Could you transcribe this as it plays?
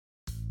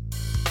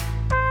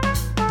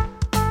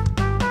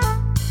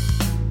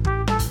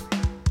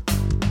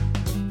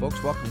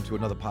folks. Welcome to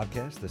another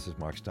podcast. This is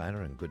Mark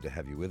Steiner, and good to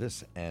have you with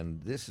us.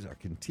 And this is our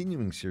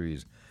continuing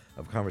series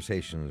of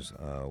conversations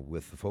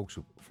with the folks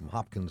from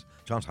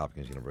Johns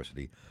Hopkins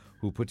University,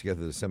 who put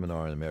together the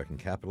seminar on American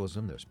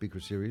Capitalism, their speaker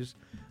series.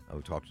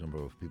 We talked to a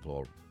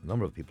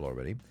number of people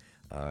already.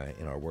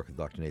 In our work with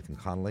Dr. Nathan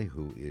Connolly,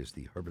 who is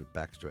the Herbert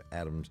Baxter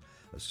Adams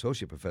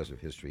Associate Professor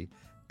of History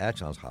at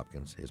Johns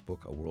Hopkins. His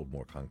book, A World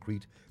More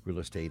Concrete, Real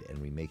Estate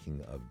and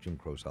Remaking of Jim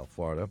Crow South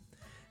Florida.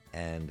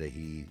 And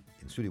he,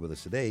 in studio with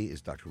us today,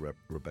 is Dr.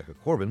 Rebecca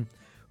Kobrin,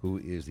 who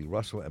is the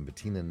Russell and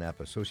Bettina Knapp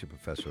Associate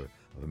Professor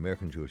of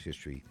American Jewish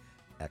History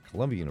at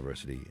Columbia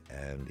University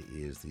and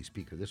is the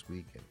speaker this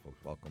week. And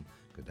folks, welcome.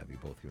 Good to have you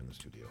both here in the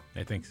studio.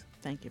 Hey, thanks.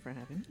 Thank you for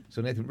having me.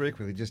 So Nathan, very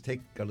quickly, just take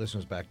our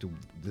listeners back to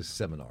this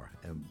seminar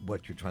and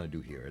what you're trying to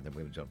do here, and then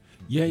we're going to jump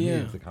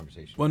into the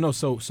conversation. Well, no,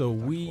 so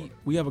we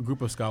have a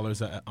group of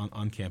scholars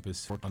on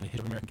campus on the history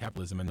of American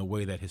capitalism and the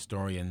way that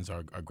historians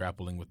are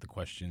grappling with the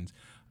questions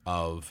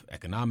of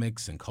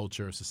economics and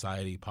culture,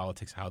 society,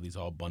 politics, how these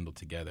all bundle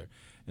together.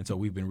 And so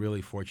we've been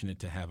really fortunate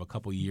to have a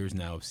couple years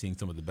now of seeing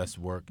some of the best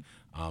work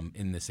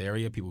in this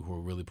area, people who are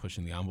really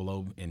pushing the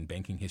envelope in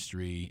banking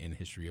history, in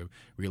history of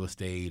real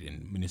estate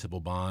and municipal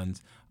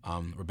bonds.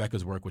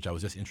 Rebecca's work, which I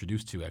was just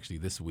introduced to actually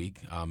this week,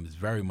 is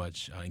very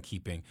much in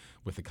keeping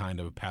with the kind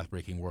of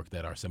path-breaking work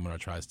that our seminar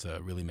tries to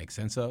really make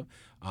sense of.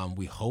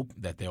 We hope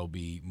that there will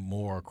be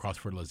more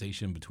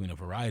cross-fertilization between a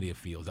variety of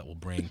fields that will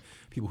bring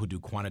people who do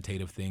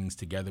quantitative things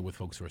together with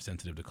folks who are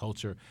sensitive to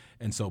culture.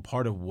 And so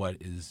part of what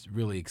is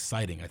really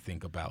exciting, I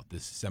think, about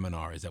this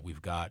seminar is that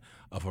we've got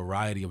a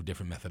variety of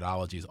different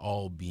methodologies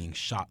all being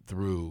shot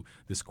through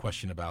this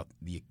question about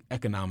the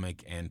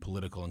economic and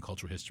political and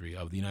cultural history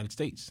of the United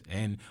States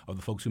and of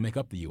the folks who make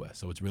up the U.S.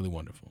 So it's really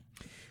wonderful.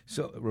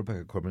 So,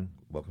 Rebecca Kobrin,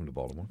 welcome to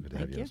Baltimore. Good to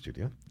have you in the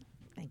studio.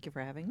 Thank you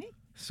for having me.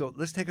 So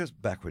let's take us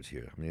backwards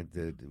here. I mean,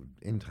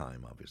 in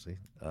time, obviously.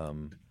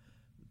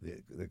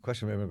 The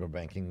question of immigrant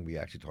banking, we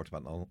actually talked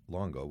about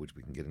long ago, which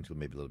we can get into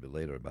maybe a little bit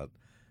later, about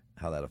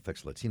how that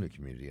affects the Latino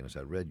community. And as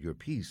I read your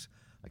piece,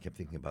 I kept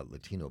thinking about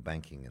Latino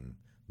banking and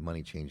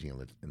money changing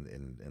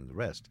and the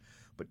rest.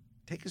 But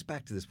take us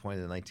back to this point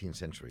in the 19th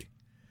century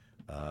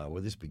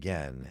where this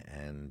began,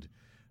 and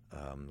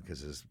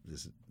because there's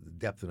this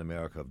depth in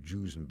America of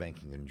Jews in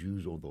banking and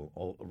Jews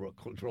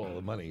control all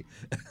the money,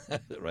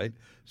 right?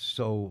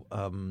 So,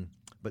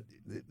 but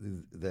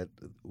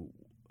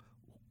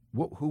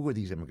who were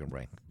these immigrant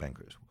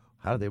bankers?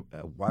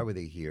 Why were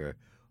they here?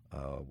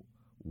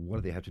 What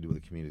did they have to do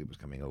with the community that was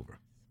coming over?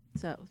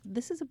 So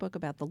this is a book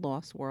about the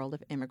lost world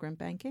of immigrant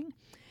banking.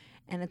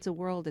 And it's a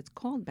world, it's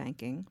called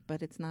banking,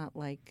 but it's not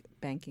like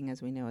banking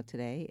as we know it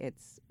today. It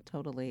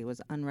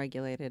was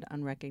unregulated,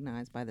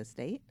 unrecognized by the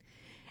state.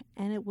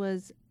 And it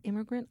was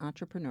immigrant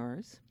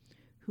entrepreneurs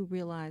who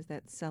realized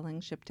that selling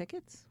ship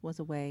tickets was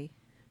a way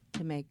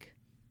to make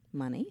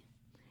money.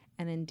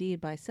 And indeed,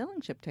 by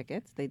selling ship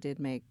tickets, they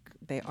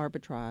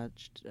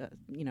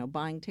arbitraged,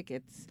 buying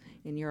tickets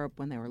in Europe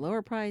when they were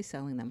lower priced,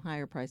 selling them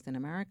higher priced in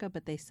America,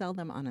 but they sell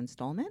them on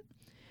installment,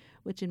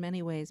 which in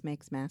many ways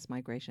makes mass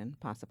migration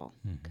possible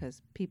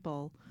because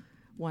people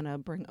want to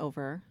bring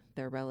over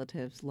their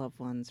relatives, loved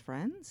ones,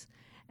 friends.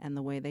 And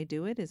the way they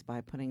do it is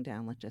by putting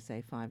down, let's just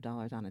say,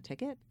 $5 on a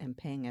ticket and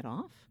paying it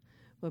off,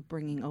 but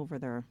bringing over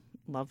their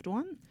loved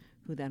one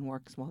who then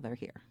works while they're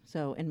here.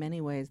 So in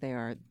many ways, they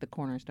are the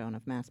cornerstone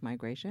of mass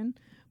migration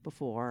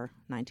before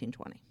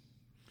 1920.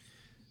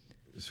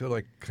 So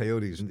like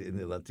coyotes in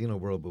the Latino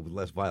world, but with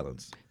less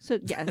violence. So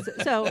yes,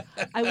 so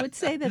I would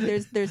say that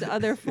there's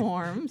other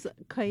forms.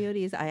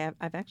 Coyotes, I've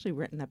actually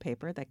written a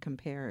paper that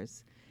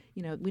compares.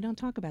 We don't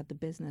talk about the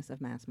business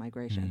of mass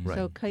migration. Right.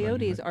 So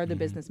coyotes are the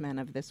businessmen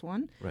of this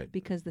one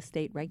because the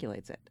state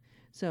regulates it.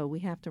 So we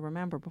have to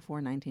remember before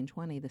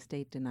 1920, the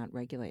state did not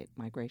regulate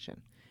migration.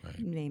 Right.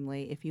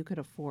 Namely, if you could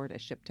afford a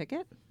ship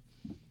ticket,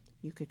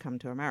 you could come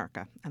to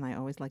America. And I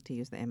always like to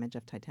use the image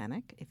of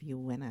Titanic. If you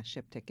win a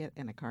ship ticket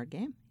in a card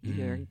game,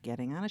 you're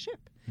getting on a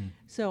ship.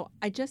 So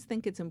I just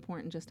think it's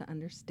important just to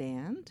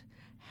understand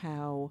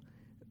how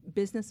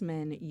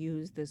businessmen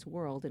use this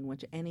world in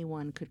which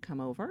anyone could come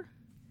over,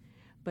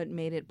 but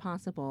made it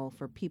possible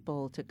for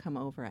people to come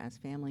over as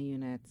family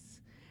units.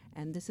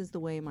 And this is the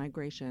way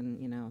migration,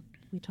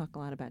 we talk a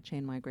lot about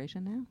chain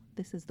migration now.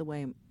 This is the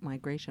way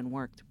migration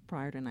worked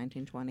prior to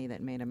 1920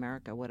 that made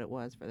America what it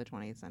was for the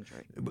 20th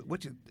century. But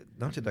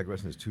not to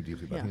digress on this too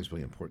deeply, but I think it's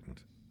really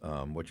important,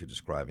 what you're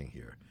describing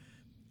here.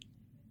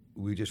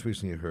 We just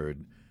recently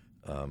heard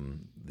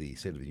the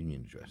State of the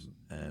Union address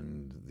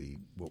and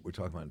what we're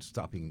talking about,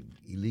 stopping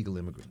illegal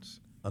immigrants,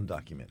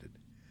 undocumented.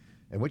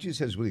 And what you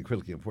said is really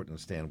critically important to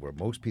understand, where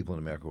most people in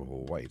America who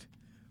were white,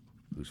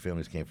 whose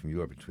families came from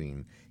Europe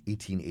between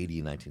 1880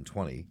 and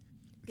 1920,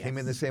 came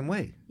in the same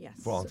way,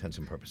 for all intents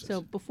and purposes.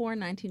 So before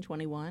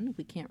 1921,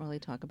 we can't really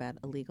talk about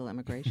illegal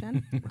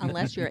immigration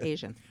unless you're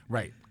Asian.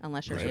 Right.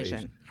 Unless you're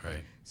Asian.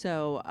 Right.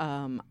 So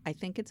I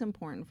think it's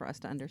important for us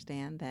to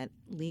understand that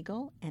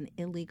legal and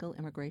illegal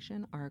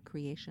immigration are a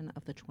creation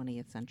of the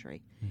 20th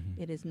century.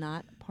 It is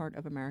not part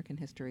of American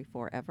history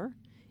forever.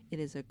 It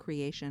is a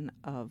creation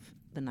of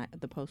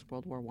the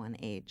post-World War I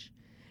age.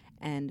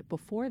 And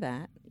before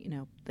that,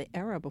 the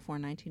era before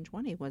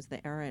 1920 was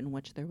the era in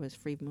which there was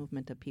free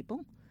movement of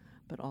people,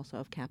 but also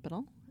of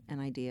capital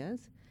and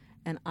ideas.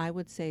 And I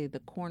would say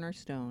the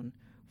cornerstone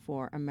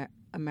for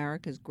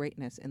America's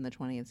greatness in the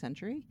 20th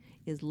century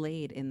is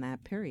laid in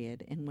that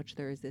period in which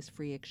there is this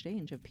free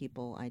exchange of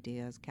people,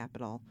 ideas,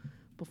 capital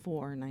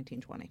before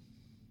 1920.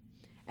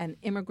 And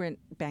immigrant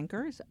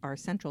bankers are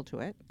central to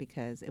it,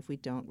 because if we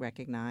don't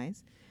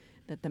recognize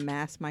that the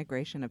mass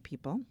migration of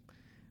people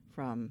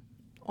from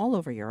all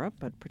over Europe,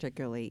 but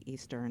particularly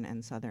Eastern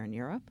and Southern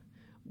Europe,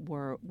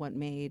 were what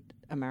made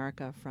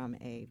America from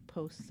a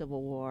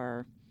post-Civil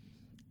War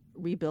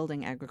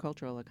rebuilding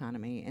agricultural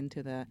economy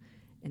into the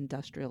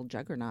industrial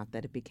juggernaut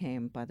that it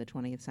became by the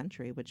 20th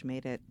century, which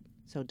made it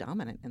so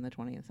dominant in the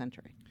 20th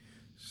century.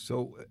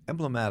 So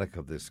emblematic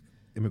of this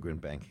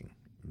immigrant banking,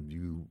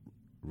 you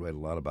write a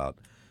lot about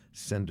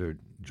Sender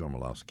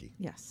Jormolowski.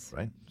 Yes.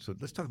 Right? So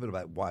let's talk a bit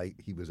about why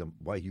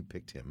you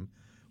picked him,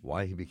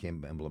 why he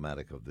became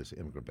emblematic of this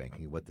immigrant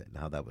banking, and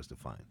how that was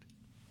defined.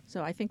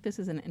 So I think this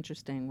is an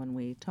interesting, when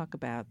we talk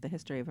about the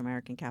history of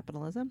American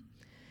capitalism,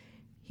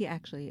 he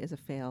actually is a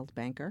failed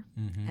banker,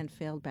 and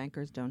failed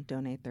bankers don't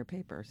donate their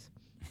papers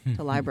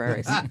to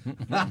libraries.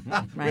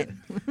 Right?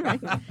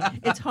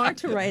 It's hard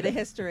to write a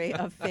history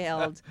of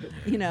failed,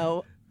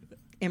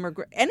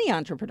 any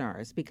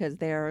entrepreneurs, because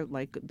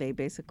they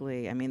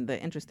basically, the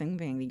interesting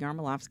thing, the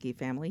Yarmolowski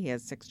family, he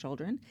has 6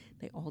 children,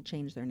 they all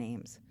change their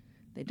names.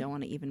 They don't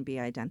want to even be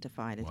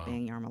identified as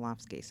being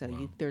Yarmolowski.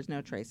 So there's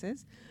no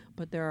traces,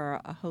 but there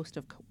are a host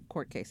of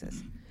court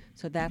cases.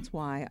 So that's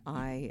why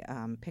I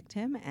picked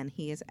him, and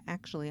he is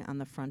actually on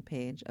the front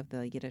page of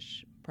the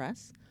Yiddish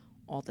press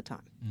all the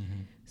time.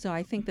 So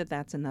I think that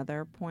that's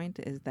another point,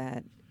 is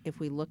that if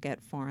we look at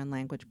foreign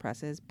language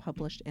presses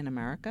published in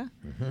America,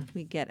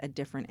 we get a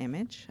different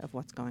image of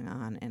what's going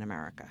on in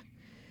America.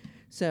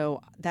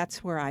 So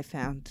that's where I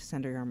found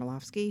Sender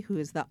Yarmolowski, who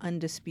is the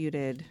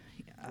undisputed,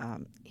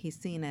 he's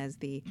seen as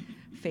the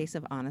face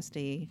of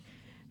honesty.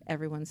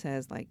 Everyone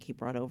says, he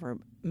brought over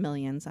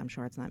millions. I'm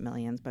sure it's not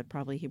millions, but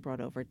probably he brought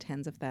over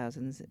tens of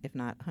thousands, if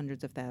not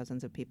hundreds of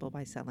thousands of people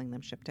by selling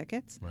them ship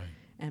tickets. Right.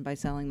 And by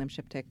selling them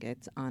ship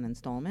tickets on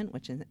installment,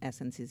 which in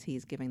essence is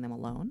he's giving them a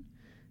loan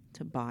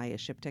to buy a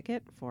ship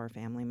ticket for a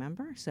family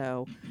member.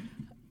 So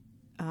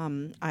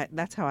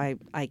that's how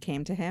I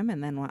came to him.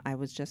 And then I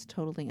was just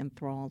totally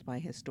enthralled by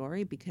his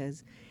story,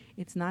 because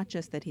it's not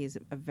just that he's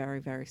a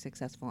very, very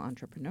successful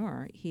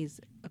entrepreneur.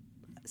 He's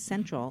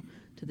central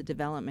to the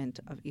development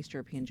of East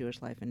European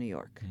Jewish life in New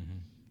York.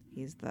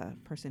 He's the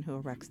person who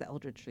erects the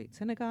Eldridge Street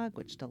Synagogue,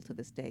 which still to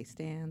this day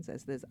stands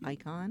as this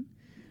icon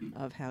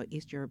of how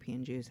East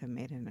European Jews have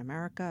made it in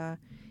America.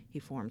 He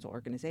forms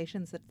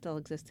organizations that still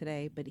exist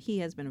today, but he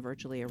has been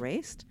virtually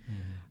erased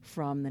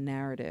from the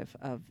narrative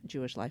of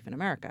Jewish life in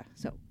America.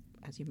 So,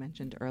 as you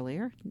mentioned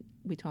earlier,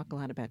 we talk a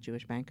lot about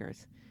Jewish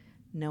bankers.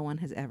 No one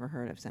has ever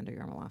heard of Sender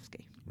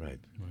Yarmolowski. Right.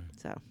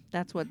 So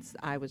that's what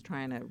I was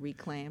trying to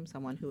reclaim,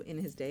 someone who in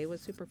his day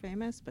was super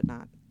famous, but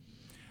not.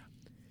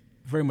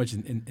 Very much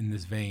in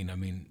this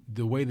vein,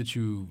 the way that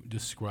you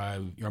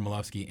describe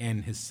Yarmolowski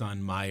and his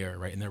son Meyer,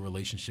 right, in their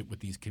relationship with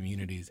these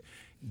communities,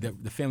 the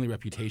family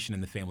reputation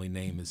and the family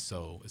name is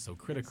so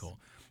critical.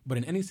 But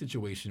in any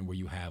situation where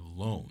you have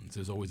loans,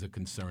 there's always a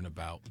concern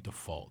about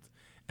default.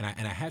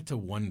 And I had to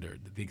wonder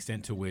the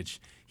extent to which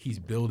he's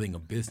building a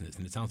business,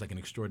 and it sounds like an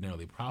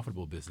extraordinarily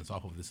profitable business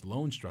off of this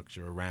loan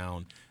structure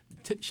around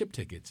ship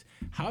tickets.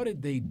 How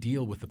did they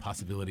deal with the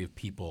possibility of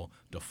people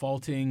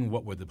defaulting?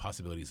 What were the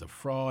possibilities of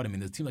fraud?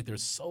 It seems like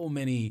there's so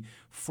many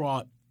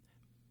fraught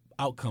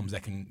outcomes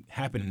that can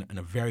happen in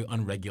a very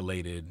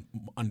unregulated,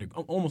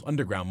 almost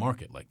underground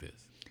market like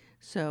this.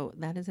 So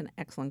that is an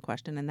excellent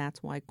question, and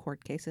that's why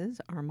court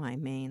cases are my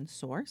main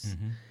source.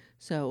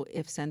 So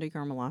if Sender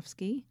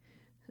Yarmolowski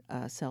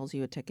sells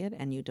you a ticket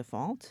and you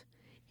default,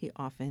 you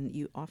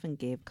often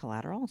gave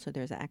collateral. So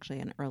there's actually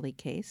an early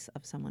case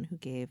of someone who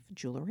gave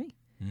jewelry,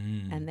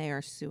 and they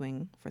are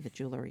suing for the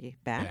jewelry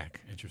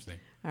back. Interesting.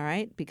 All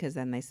right, because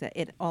then they said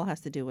it all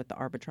has to do with the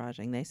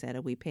arbitraging. They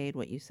said, we paid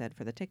what you said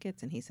for the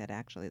tickets, and he said,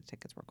 actually, the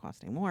tickets were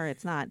costing more.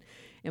 It's not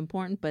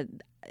important, but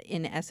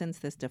in essence,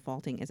 this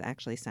defaulting is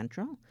actually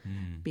central,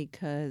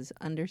 because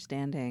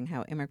understanding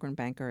how immigrant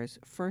bankers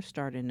first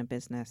started in a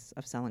business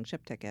of selling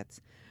ship tickets,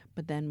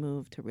 but then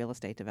moved to real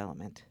estate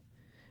development,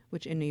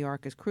 which in New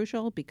York is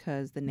crucial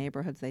because the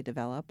neighborhoods they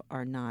develop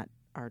are not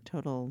our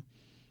total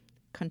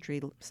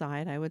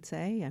countryside, I would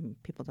say.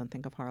 People don't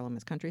think of Harlem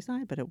as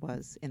countryside, but it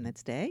was in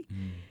its day.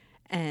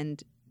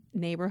 And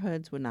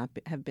neighborhoods would not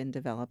have been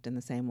developed in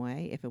the same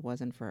way if it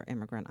wasn't for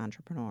immigrant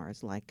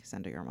entrepreneurs like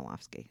Sender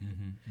Yarmolowski.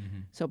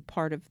 So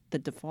part of the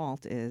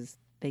default is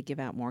they give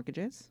out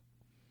mortgages.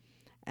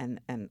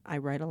 And I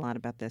write a lot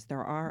about this.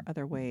 There are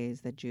other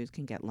ways that Jews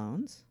can get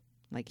loans,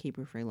 like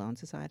Hebrew Free Loan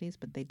Societies,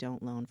 but they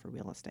don't loan for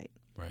real estate.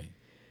 Right.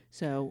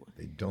 So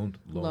they don't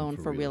loan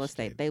for real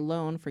estate. They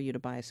loan for you to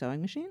buy a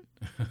sewing machine,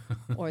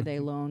 or they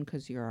loan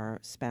because your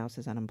spouse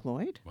is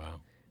unemployed.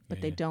 Wow.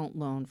 But they don't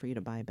loan for you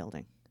to buy a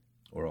building.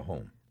 Or a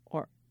home.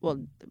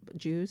 well,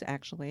 Jews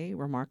actually,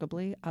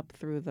 remarkably, up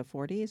through the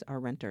 40s are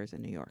renters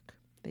in New York.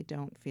 They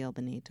don't feel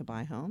the need to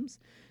buy homes.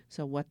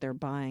 So what they're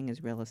buying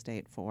is real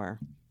estate for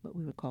what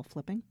we would call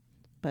flipping,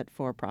 but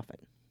for profit.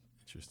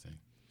 Interesting.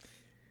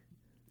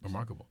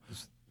 Remarkable.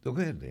 Go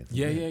ahead, Dan.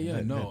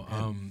 Yeah. No,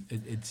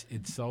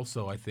 it's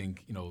also, I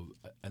think,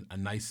 a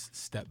nice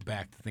step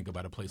back to think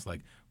about a place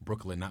like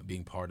Brooklyn not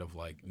being part of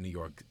like New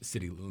York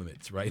city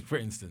limits, right? For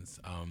instance,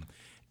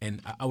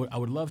 and I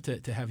would love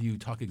to have you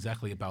talk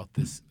exactly about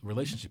this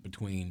relationship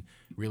between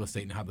real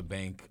estate and how the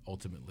bank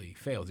ultimately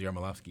fails, the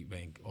Yarmolowski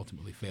Bank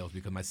ultimately fails,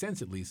 because my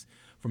sense, at least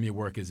from your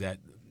work, is that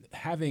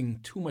having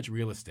too much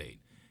real estate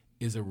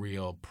is a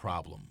real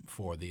problem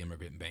for the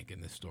immigrant bank in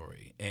this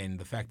story. And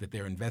the fact that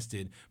they're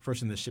invested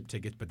first in the ship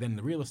tickets, but then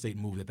the real estate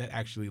move, that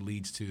actually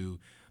leads to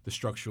the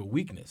structural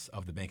weakness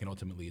of the bank and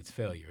ultimately its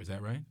failure. Is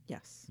that right?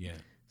 Yes. Yeah.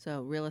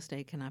 So real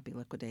estate cannot be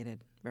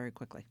liquidated very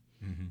quickly.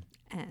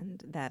 Mm-hmm.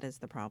 And that is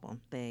the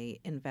problem.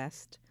 They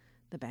invest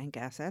the bank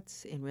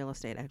assets in real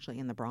estate actually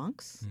in the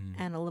Bronx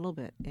and a little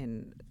bit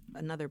in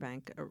another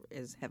bank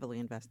is heavily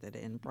invested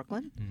in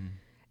Brooklyn.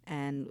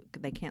 And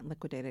they can't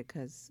liquidate it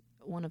because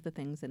one of the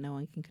things that no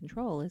one can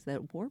control is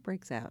that war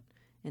breaks out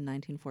in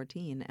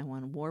 1914. And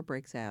when war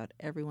breaks out,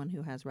 everyone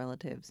who has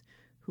relatives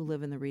who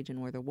live in the region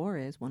where the war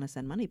is want to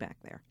send money back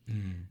there.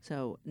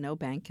 So no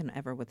bank can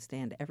ever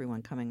withstand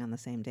everyone coming on the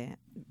same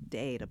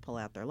day to pull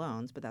out their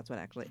loans. But that's what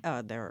actually,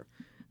 their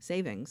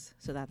savings.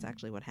 So that's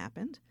actually what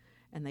happened.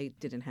 And they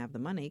didn't have the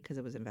money because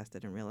it was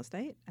invested in real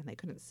estate. And they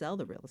couldn't sell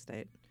the real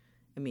estate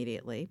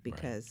immediately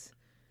because... Right.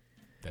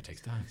 That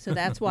takes time. So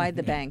that's why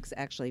the banks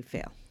actually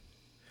fail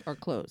or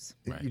close.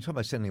 Right. You talk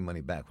about sending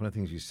money back. One of the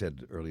things you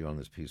said early on in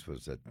this piece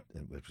was that,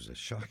 which was a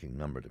shocking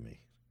number to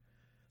me,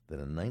 that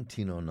in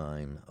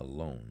 1909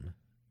 alone,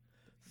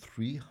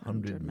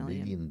 $300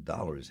 million in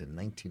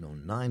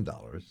 1909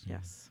 dollars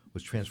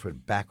was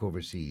transferred back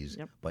overseas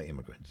by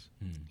immigrants.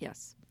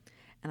 Yes.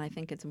 And I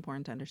think it's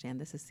important to understand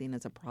this is seen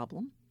as a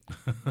problem,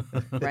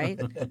 right?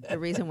 The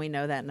reason we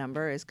know that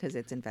number is because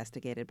it's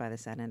investigated by the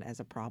Senate as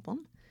a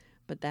problem.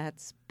 But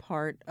that's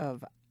part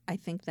of, I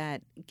think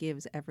that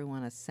gives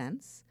everyone a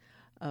sense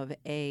of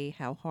A,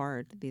 how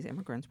hard these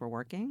immigrants were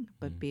working,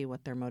 but B,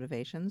 what their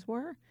motivations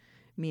were.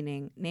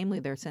 Namely,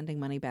 they're sending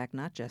money back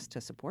not just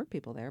to support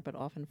people there, but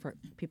often for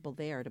people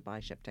there to buy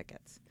ship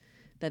tickets.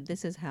 That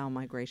this is how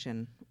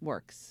migration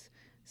works.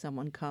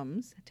 Someone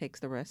comes, takes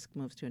the risk,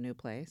 moves to a new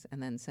place,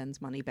 and then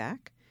sends money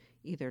back,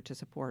 either to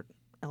support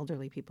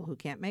elderly people who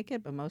can't make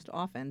it, but most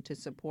often to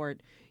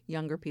support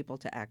younger people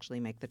to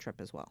actually make the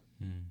trip as well.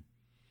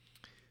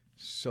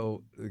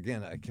 So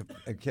again, I kept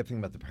thinking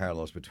about the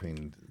parallels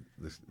between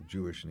the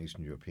Jewish and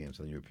Eastern European,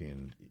 Southern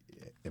European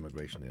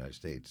immigration in the United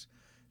States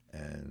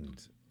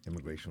and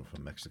immigration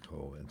from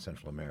Mexico and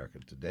Central America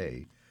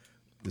today.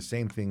 The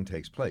same thing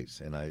takes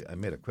place. And I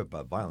made a quip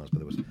about violence, but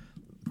there was,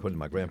 according to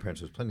my grandparents,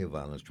 there was plenty of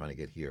violence trying to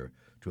get here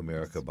to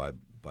America by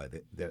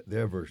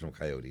their version of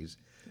coyotes.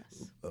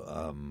 Yes.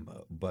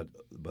 But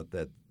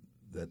that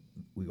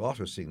we're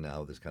also seeing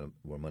now this kind of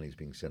where money is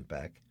being sent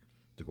back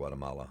to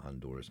Guatemala,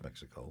 Honduras,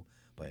 Mexico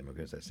by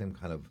immigrants. That same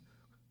kind of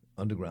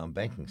underground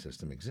banking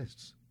system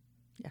exists.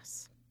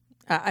 Yes.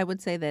 I would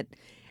say that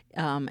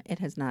it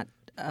has not.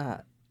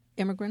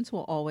 Immigrants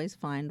will always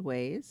find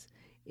ways,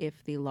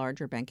 if the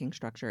larger banking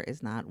structure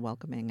is not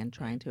welcoming and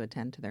trying to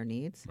attend to their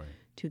needs,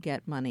 to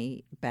get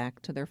money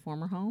back to their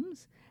former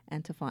homes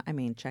and to find. I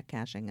mean, check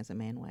cashing is a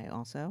main way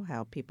also,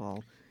 how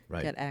people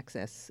get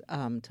access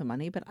to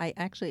money. But I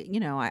actually,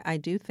 I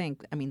do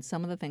think,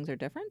 some of the things are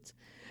different,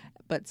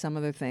 but some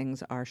of the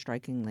things are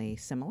strikingly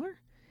similar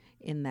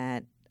in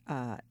that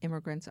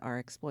immigrants are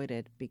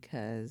exploited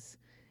because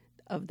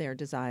of their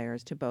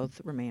desires to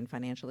both remain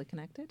financially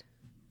connected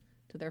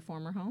to their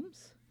former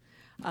homes.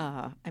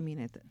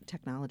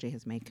 Technology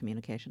has made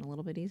communication a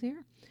little bit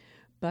easier,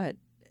 but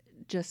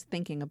just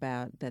thinking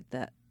about that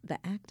the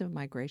act of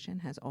migration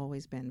has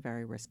always been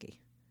very risky,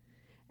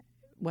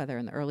 whether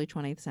in the early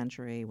 20th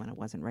century when it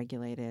wasn't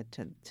regulated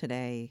to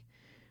today.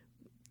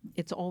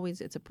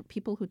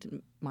 People who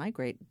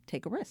migrate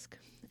take a risk.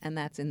 And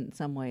that's in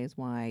some ways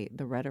why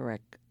the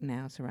rhetoric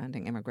now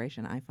surrounding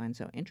immigration I find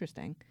so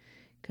interesting,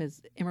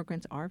 because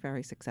immigrants are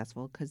very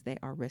successful because they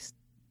are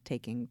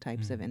risk-taking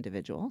types of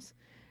individuals.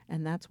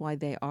 And that's why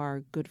they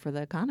are good for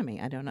the economy.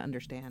 I don't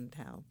understand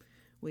how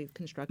we've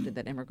constructed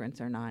that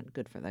immigrants are not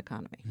good for the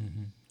economy.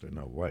 They're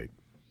not white.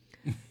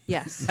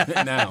 Yes.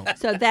 Now.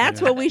 So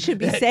that's what we should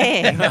be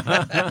saying.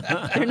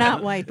 They're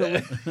not white,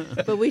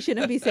 but we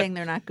shouldn't be saying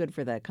they're not good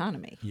for the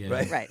economy. Yeah.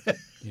 Right.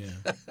 Yeah.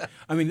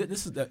 I mean,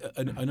 this is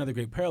another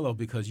great parallel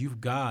because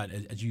you've got,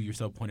 as you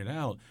yourself pointed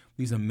out,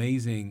 these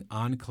amazing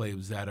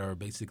enclaves that are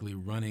basically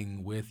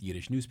running with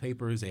Yiddish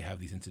newspapers. They have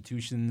these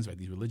institutions, right,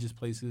 these religious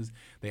places.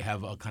 They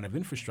have a kind of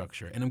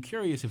infrastructure. And I'm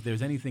curious if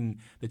there's anything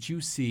that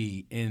you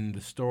see in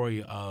the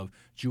story of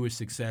Jewish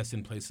success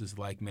in places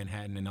like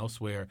Manhattan and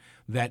elsewhere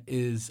that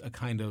is a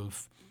kind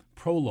of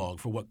prologue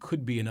for what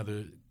could be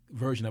another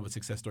version of a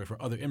success story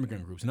for other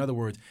immigrant groups? In other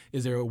words,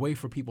 is there a way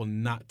for people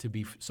not to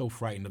be so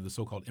frightened of the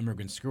so-called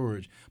immigrant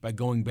scourge by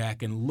going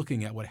back and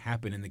looking at what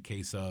happened in the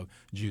case of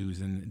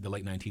Jews in the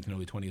late 19th and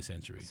early 20th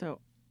century? So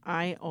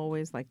I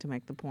always like to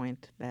make the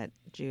point that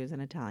Jews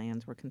and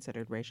Italians were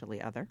considered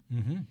racially other,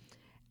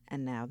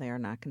 and now they are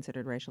not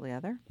considered racially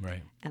other.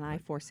 Right. And I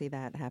foresee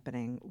that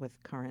happening with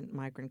current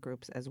migrant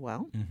groups as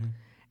well.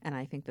 And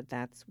I think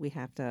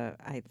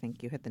I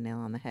think you hit the nail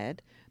on the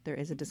head. There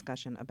is a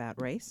discussion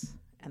about race,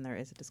 and there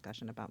is a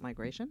discussion about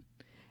migration,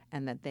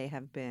 and that they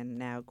have been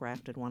now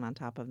grafted one on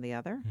top of the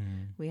other.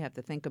 We have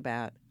to think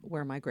about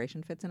where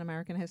migration fits in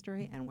American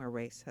history and where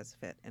race has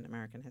fit in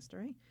American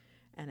history.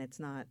 And it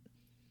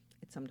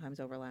sometimes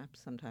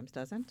overlaps, sometimes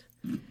doesn't.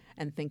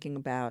 And thinking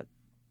about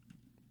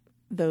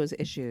those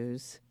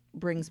issues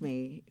brings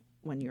me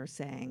when you're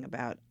saying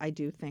about, I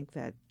do think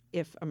that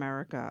if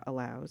America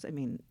allows,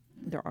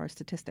 there are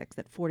statistics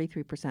that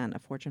 43%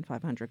 of Fortune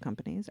 500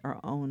 companies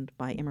are owned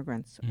by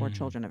immigrants or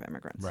children of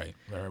immigrants. Right.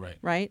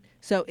 Right?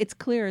 So it's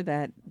clear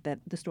that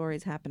the story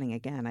is happening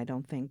again. I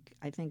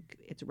think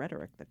it's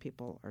rhetoric that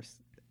people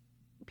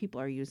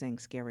are using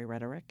scary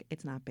rhetoric.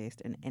 It's not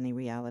based in any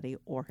reality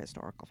or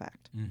historical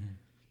fact.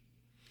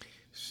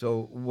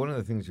 So one of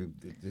the things that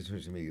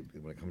interests me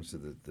when it comes to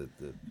the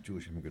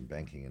Jewish immigrant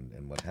banking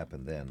and what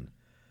happened then,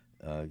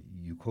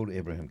 you quote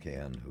Abraham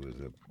Cahan, who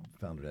is a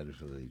founder and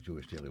editor of the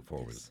Jewish Daily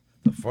Forward,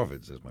 the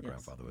Forwards, as my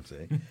grandfather would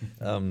say,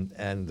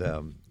 and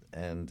the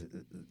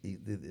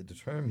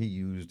term he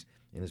used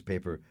in his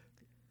paper,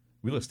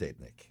 real estate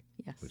Nick,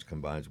 which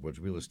combines words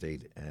real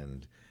estate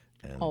and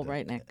all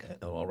right, Nick,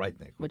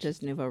 which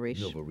is nouveau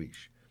riche. Nouveau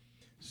riche.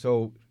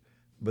 So,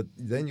 but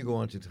then you go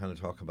on to kind of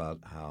talk about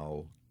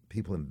how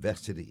people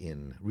invested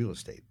in real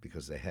estate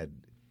because they had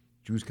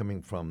Jews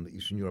coming from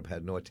Eastern Europe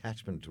had no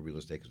attachment to real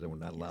estate because they were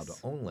not allowed to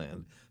own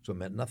land. So it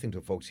meant nothing to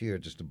folks here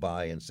just to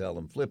buy and sell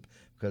and flip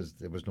because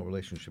there was no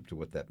relationship to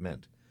what that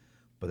meant.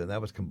 But then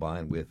that was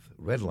combined with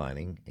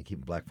redlining and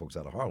keeping black folks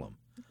out of Harlem.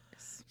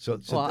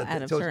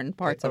 Out of certain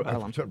parts of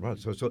Harlem.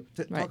 So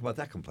talk about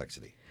that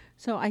complexity.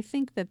 So I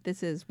think that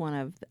this is one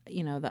of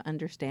the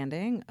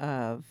understanding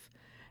of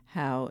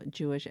how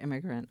Jewish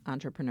immigrant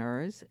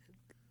entrepreneurs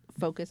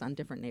focus on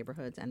different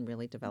neighborhoods and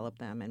really develop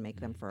them and make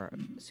them for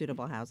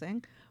suitable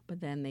housing. But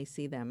then they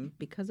see them,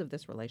 because of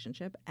this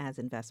relationship, as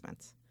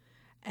investments.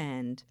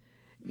 And,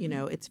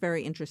 it's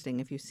very interesting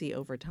if you see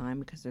over time,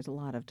 because there's a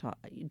lot of talk.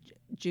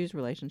 Jews'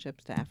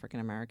 relationships to African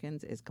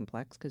Americans is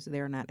complex because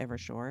they're not ever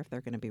sure if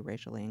they're going to be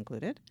racially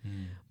included.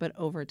 But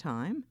over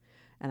time,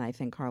 and I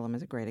think Harlem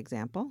is a great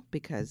example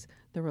because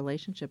the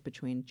relationship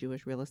between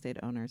Jewish real estate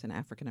owners and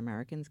African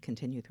Americans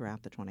continue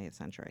throughout the 20th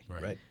century.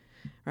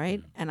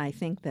 Right? And I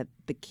think that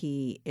the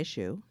key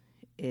issue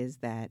is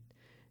that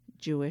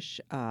Jewish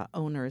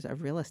owners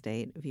of real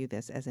estate view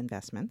this as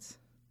investments,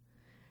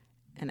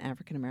 and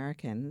African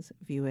Americans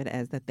view it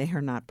as that they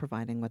are not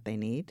providing what they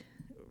need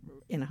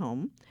in a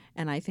home.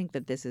 And I think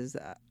that this is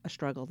a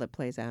struggle that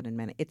plays out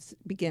it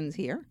begins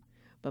here,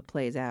 but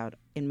plays out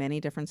in many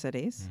different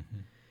cities.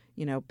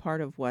 Part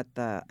of what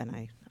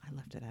I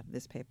left it out of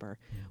this paper.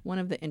 One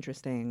of the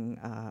interesting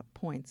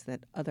points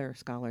that other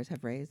scholars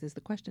have raised is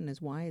the question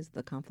is, why is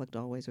the conflict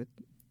always with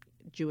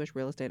Jewish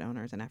real estate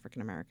owners and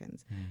African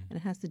Americans? And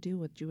it has to do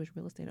with Jewish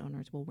real estate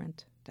owners will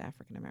rent to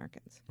African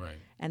Americans. Right.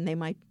 And they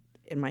might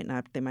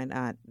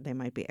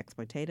be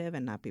exploitative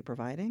and not be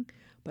providing,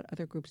 but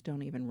other groups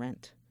don't even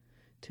rent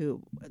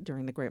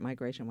during the Great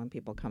Migration when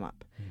people come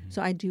up.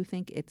 So I do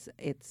think it's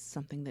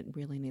something that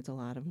really needs a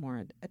lot of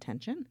more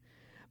attention.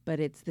 But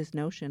it's this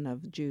notion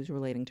of Jews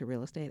relating to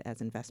real estate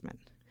as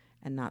investment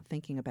and not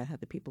thinking about how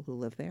the people who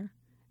live there,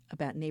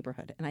 about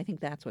neighborhood. And I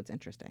think that's what's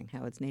interesting,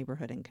 how it's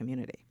neighborhood and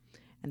community,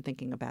 and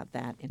thinking about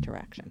that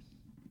interaction.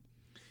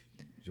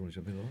 Do you want to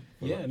jump in on?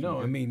 Yeah,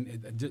 no,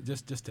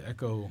 just to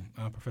echo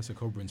Professor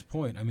Kobrin's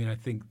point, I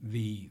think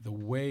the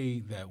way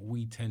that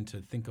we tend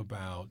to think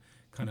about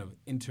kind of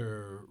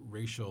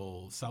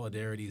interracial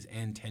solidarities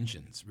and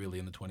tensions really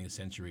in the 20th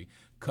century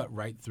cut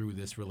right through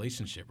this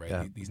relationship, right?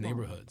 Yeah. These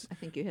neighborhoods. I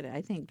think you hit it.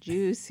 I think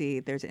Jews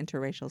see there's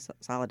interracial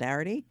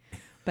solidarity,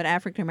 but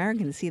African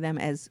Americans see them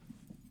as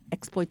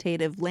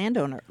exploitative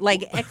landowner,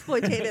 like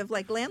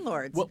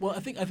landlords. Well, I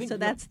think so.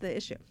 That's the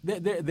issue.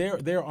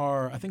 There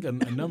are, I think, a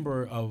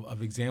number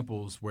of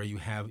examples where you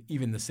have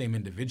even the same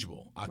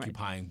individual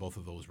occupying both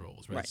of those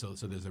roles, right? So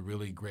there's a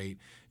really great,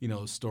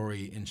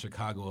 story in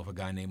Chicago of a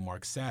guy named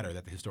Mark Satter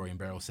that the historian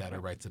Beryl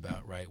Satter writes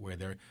about, right, where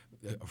there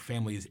are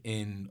families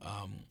in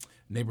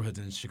neighborhoods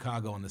in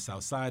Chicago on the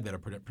South Side that are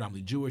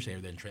predominantly Jewish. They are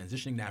then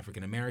transitioning to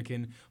African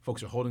American.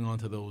 Folks are holding on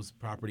to those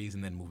properties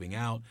and then moving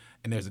out.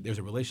 And there's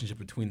a relationship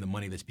between the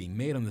money that's being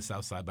made on the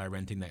South Side by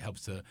renting that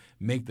helps to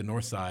make the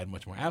North Side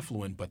much more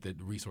affluent, but the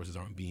resources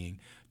aren't being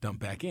dumped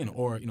back in.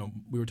 Or,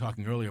 we were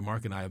talking earlier,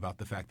 Mark and I, about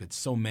the fact that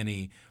so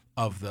many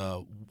of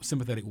the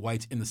sympathetic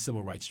whites in the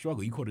civil rights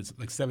struggle. You quoted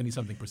like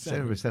 70-something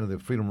percent. 70% of the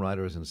freedom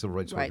riders and civil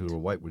rights who were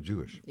white were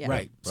Jewish. Yeah.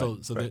 Right. So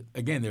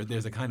again,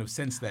 there's a kind of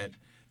sense that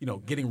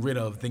getting rid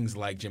of things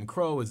like Jim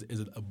Crow is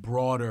a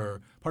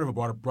broader part of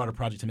a broader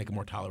project to make a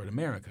more tolerant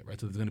America, right?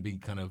 So there's going to be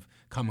kind of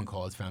common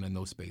cause found in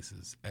those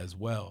spaces as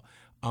well.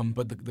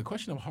 But the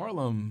question of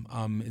Harlem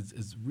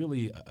is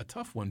really a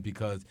tough one,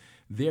 because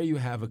there you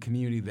have a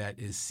community that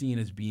is seen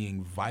as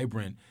being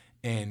vibrant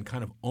and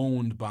kind of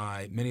owned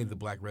by many of the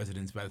black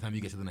residents by the time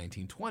you get to the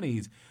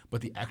 1920s, but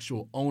the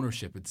actual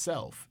ownership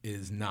itself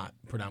is not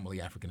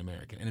predominantly African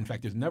American. And in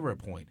fact, there's never a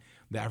point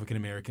that African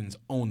Americans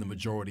own the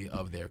majority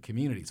of their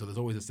community. So there's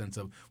always a sense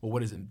of, well,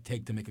 what does it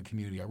take to make a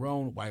community our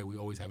own? Why are we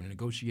always having to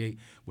negotiate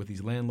with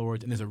these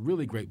landlords? And there's a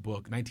really great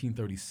book,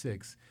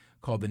 1936,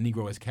 called The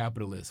Negro as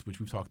Capitalist,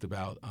 which we've talked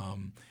about,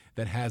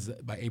 that has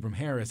by Abram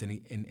Harris,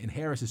 and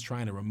Harris is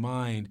trying to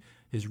remind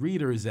his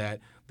readers that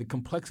the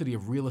complexity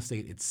of real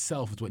estate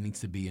itself is what needs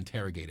to be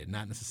interrogated,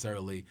 not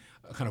necessarily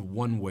a kind of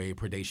one-way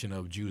predation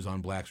of Jews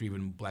on blacks or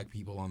even black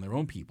people on their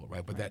own people,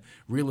 right? But that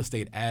real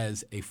estate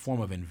as a form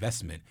of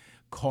investment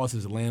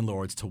causes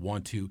landlords to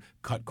want to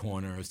cut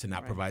corners, to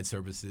not provide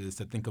services,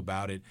 to think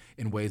about it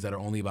in ways that are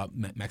only about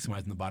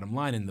maximizing the bottom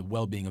line, and the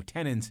well-being of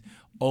tenants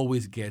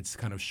always gets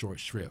kind of short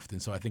shrift.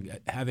 And so I think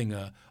having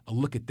a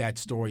look at that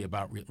story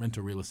about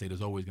rental real estate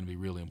is always going to be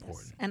really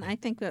important. Yes. And I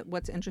think that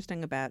what's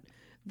interesting about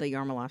the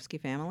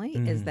Yarmolofsky family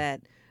is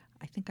that,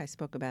 I think I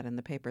spoke about in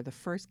the paper, the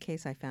first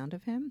case I found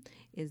of him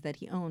is that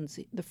he owns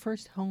the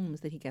first homes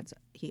that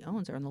he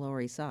owns are on the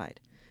Lower East Side.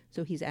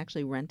 So he's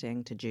actually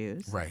renting to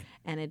Jews. Right.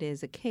 And it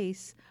is a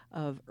case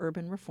of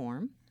urban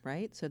reform,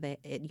 right? So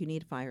you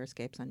need fire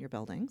escapes on your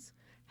buildings.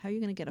 How are you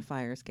going to get a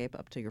fire escape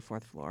up to your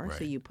fourth floor? Right.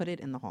 So you put it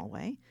in the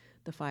hallway.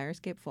 The fire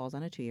escape falls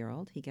on a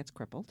 2-year-old. He gets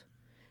crippled.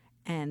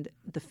 And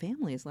the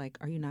family is like,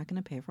 are you not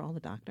going to pay for all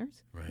the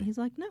doctors? Right. And he's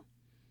like, no.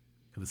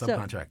 The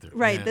subcontractor.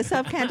 Right, Yeah. the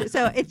subcontractor.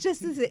 So it's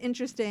just this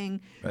interesting.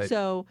 Right.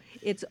 So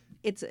it's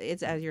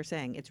as you're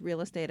saying, it's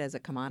real estate as a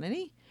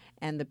commodity,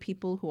 and the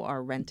people who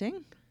are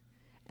renting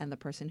and the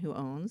person who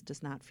owns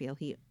does not feel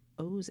he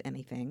owes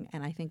anything.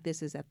 And I think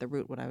this is at the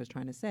root what I was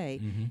trying to say,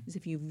 is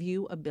if you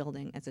view a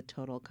building as a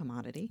total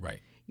commodity, Right.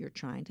 you're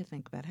trying to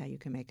think about how you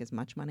can make as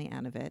much money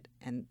out of it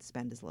and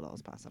spend as little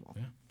as possible.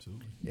 Yeah,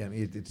 absolutely. Yeah, I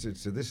mean,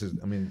 so this is,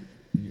 I mean,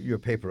 your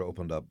paper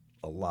opened up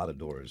a lot of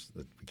doors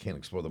that we can't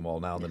explore them all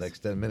now in the next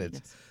 10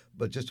 minutes. Yes.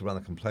 But just around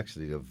the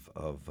complexity of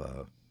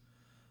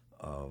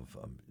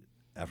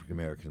African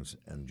Americans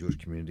and Jewish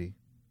community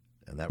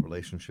and that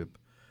relationship,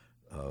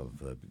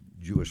 of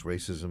Jewish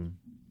racism,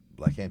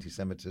 black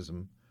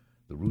anti-Semitism,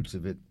 the roots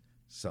of it,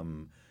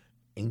 some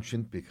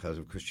ancient because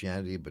of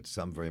Christianity, but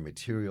some very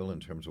material in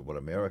terms of what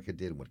America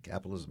did and what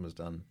capitalism has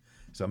done.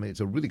 So, I mean,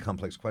 it's a really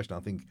complex question. I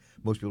think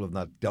most people have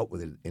not dealt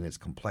with it in its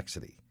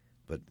complexity,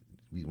 but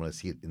we want to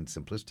see it in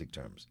simplistic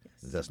terms.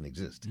 Yes. It doesn't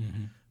exist.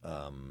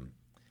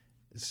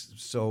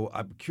 So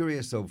I'm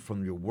curious, though,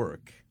 from your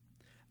work,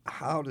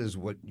 how does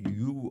what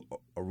you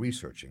are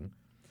researching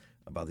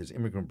about these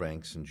immigrant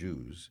banks and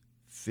Jews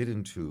fit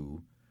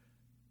into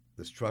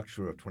the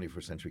structure of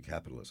 21st century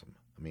capitalism?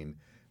 I mean,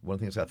 one of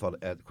the things I thought,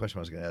 the question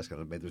I was going to ask,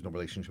 maybe there's no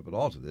relationship at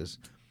all to this,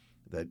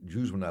 that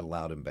Jews were not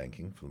allowed in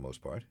banking for the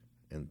most part,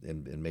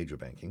 in major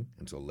banking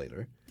until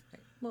later.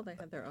 Well, they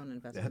had their own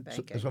investment So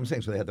banking. that's what I'm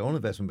saying. So they had their own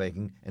investment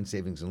banking and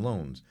savings and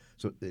loans.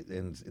 So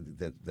and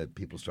that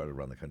people started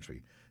around the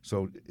country.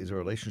 So is there a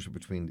relationship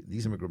between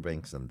these immigrant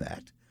banks and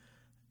that?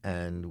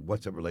 And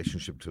what's that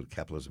relationship to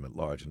capitalism at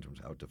large in terms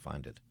of how it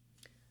defined it?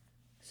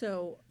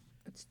 So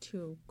it's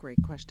two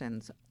great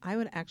questions. I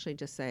would actually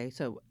just say,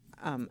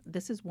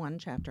 this is one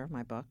chapter of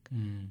my book.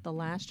 The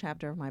last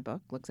chapter of my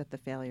book looks at the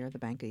failure of the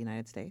Bank of the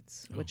United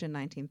States, which in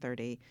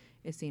 1930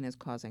 is seen as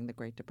causing the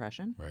Great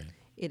Depression. Right.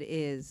 It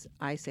is,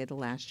 I say, the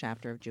last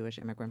chapter of Jewish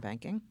immigrant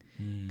banking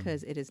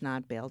because it is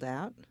not bailed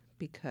out,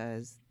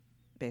 because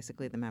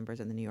basically the members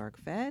of the New York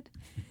Fed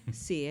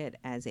see it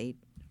as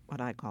what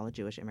I call a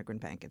Jewish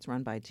immigrant bank. It's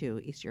run by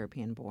 2 East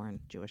European-born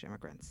Jewish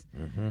immigrants.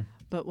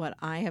 But what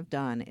I have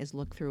done is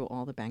look through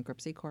all the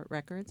bankruptcy court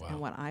records, and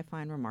what I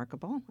find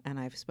remarkable, and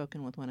I've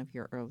spoken with one of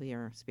your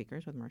earlier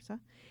speakers, with Mirza,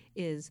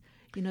 is,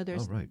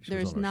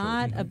 there's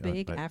not a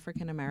big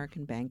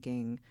African-American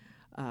banking.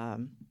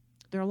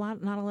 There are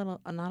not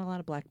a lot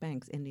of black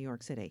banks in New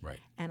York City. Right.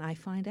 And I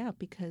find out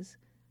because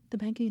the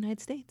Bank of the United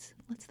States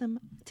lets them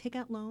take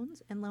out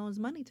loans and loans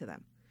money to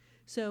them.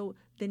 So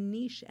the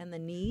niche and the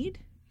need,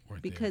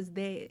 because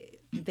they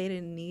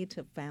didn't need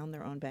to found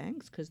their own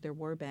banks, because there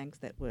were banks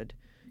that would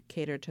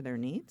cater to their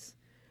needs,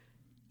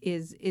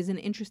 is an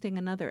interesting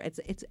another.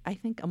 It's I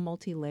think a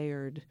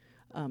multi-layered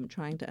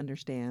trying to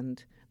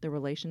understand the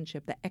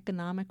relationship, the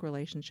economic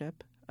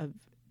relationship of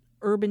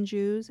urban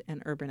Jews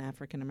and urban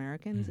African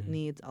Americans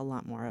needs a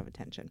lot more of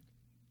attention,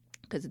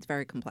 because it's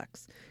very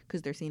complex,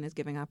 because they're seen as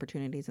giving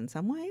opportunities in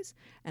some ways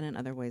and in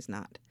other ways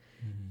not.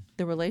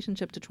 The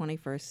relationship to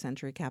 21st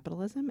century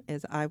capitalism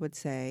is, I would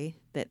say,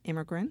 that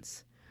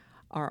immigrants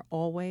are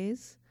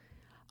always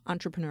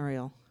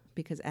entrepreneurial,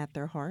 because at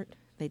their heart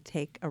they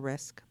take a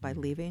risk by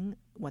leaving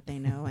what they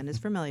know and is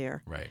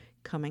familiar, Right.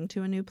 coming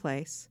to a new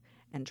place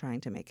and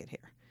trying to make it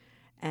here.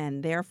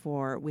 And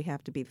therefore, we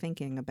have to be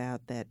thinking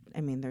about that.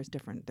 I mean,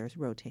 there's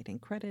rotating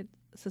credit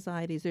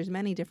societies. There's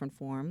many different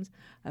forms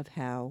of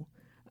how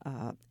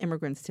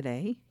immigrants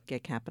today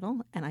get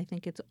capital. And I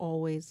think it's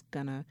always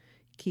going to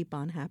keep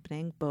on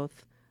happening,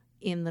 both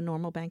in the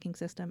normal banking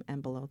system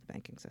and below the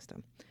banking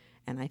system.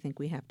 And I think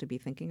we have to be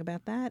thinking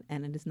about that.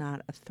 And it is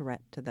not a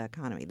threat to the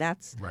economy.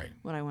 That's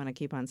what I want to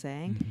keep on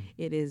saying. Mm-hmm.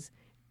 It is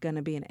going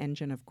to be an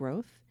engine of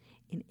growth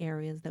in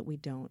areas that we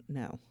don't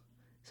know.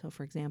 So,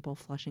 for example,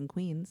 Flushing,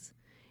 Queens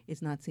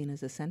is not seen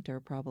as a center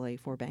probably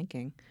for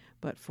banking,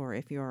 but for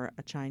if you're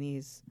a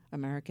Chinese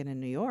American in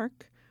New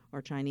York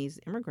or Chinese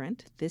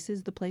immigrant, this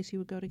is the place you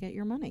would go to get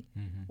your money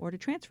or to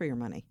transfer your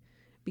money,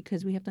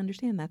 because we have to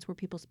understand that's where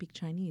people speak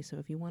Chinese. So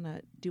if you want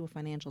to do a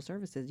financial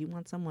services, you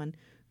want someone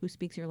who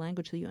speaks your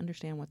language so you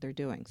understand what they're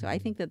doing. So I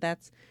think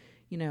that's,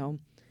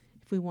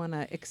 if we want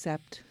to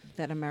accept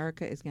that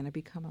America is going to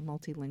become a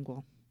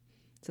multilingual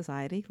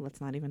society,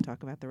 let's not even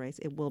talk about the race.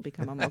 It will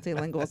become a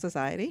multilingual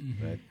society,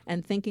 right.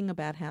 And thinking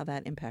about how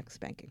that impacts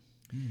banking.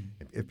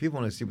 If people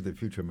want to see what the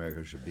future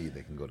America should be,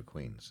 they can go to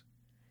Queens.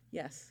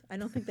 Yes. I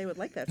don't think they would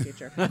like that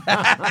future.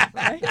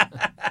 Right?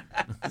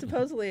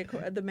 Supposedly,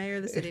 the mayor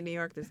of the city of New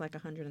York, there's like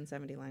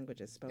 170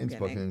 languages spoken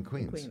in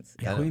Queens.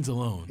 In Queens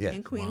alone. Yeah.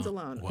 In Queens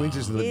alone. Wow. Queens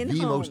is the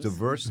most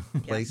diverse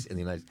place in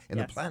the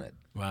the planet.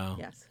 Wow.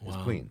 Yes. It's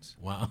Queens.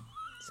 Wow.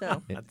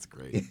 So that's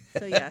great.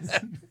 So yes.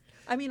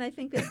 I mean, I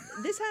think that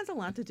this has a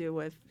lot to do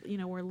with,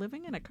 we're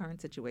living in a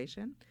current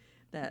situation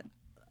that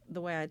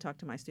the way I talk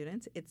to my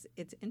students, it's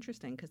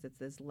interesting because it's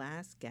this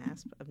last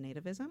gasp of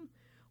nativism.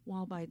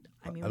 While I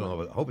don't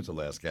know. I hope it's the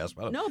last gasp.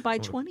 No, by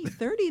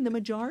 2030, the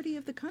majority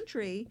of the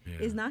country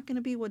is not going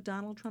to be what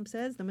Donald Trump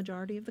says the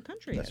majority of the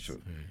country is. True.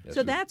 That's true.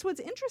 So that's what's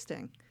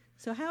interesting.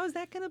 So how is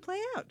that going to play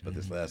out? But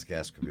this last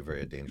gasp could be a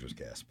very dangerous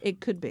gasp. It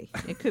could be.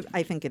 It could.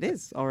 I think it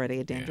is already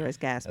a dangerous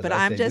gasp. As but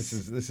I'm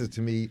just. This is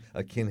to me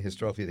akin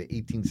historically to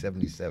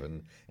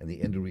 1877 and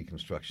the end of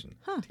Reconstruction,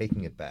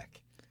 taking it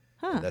back.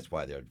 And that's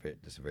why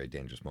it's a very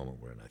dangerous moment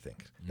we're in, I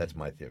think. That's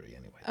my theory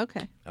anyway.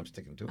 Okay. I'm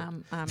sticking to it.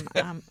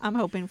 I'm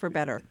hoping for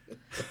better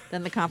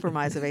than the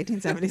compromise of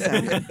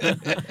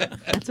 1877.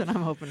 That's what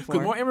I'm hoping for.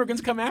 Because more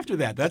immigrants come after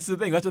that. That's the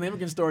thing. That's when the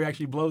immigrant story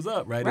actually blows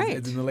up, right? Right.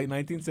 It's in the late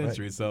 19th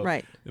century. Right. So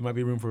there might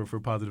be room for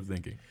positive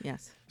thinking.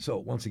 Yes. So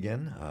once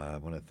again, I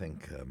want to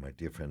thank my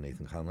dear friend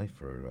Nathan Conley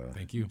for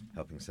thank you.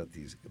 Helping set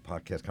these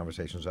podcast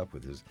conversations up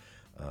with his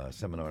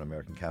seminar on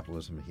American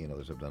capitalism he and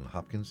others have done at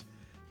Hopkins.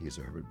 He is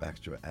a Herbert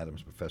Baxter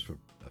Adams Professor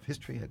of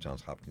History at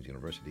Johns Hopkins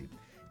University.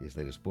 His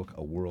latest book,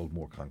 A World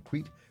More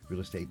Concrete,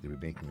 Real Estate, the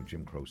Remaking of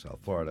Jim Crow, South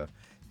Florida.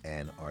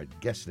 And our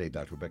guest today,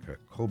 Dr. Rebecca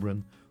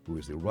Kobrin, who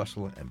is the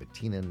Russell and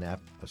Bettina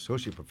Knapp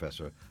Associate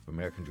Professor of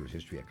American Jewish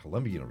History at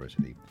Columbia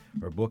University.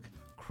 Her book,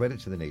 Credit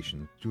to the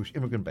Nation, Jewish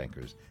Immigrant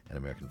Bankers and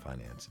American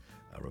Finance.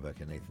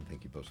 Rebecca and Nathan,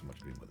 thank you both so much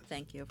for being with us.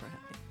 Thank you for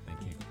having me.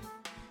 Thank you.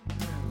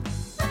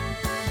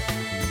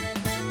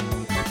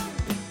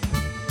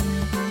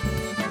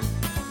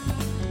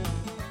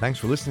 Thanks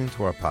for listening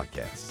to our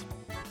podcast.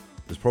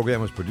 This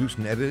program was produced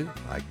and edited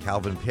by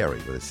Calvin Perry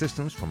with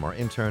assistance from our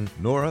intern,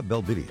 Nora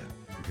Belvidia.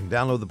 You can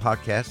download the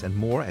podcast and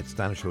more at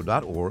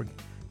steinershow.org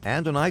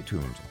and on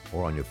iTunes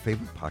or on your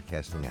favorite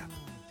podcasting app.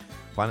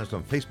 Find us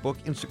on Facebook,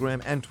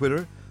 Instagram, and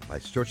Twitter by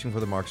searching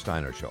for The Mark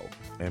Steiner Show.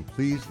 And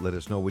please let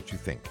us know what you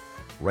think.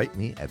 Write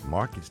me at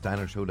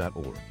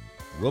mark@steinershow.org.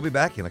 We'll be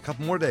back in a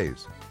couple more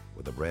days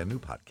with a brand new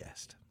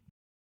podcast.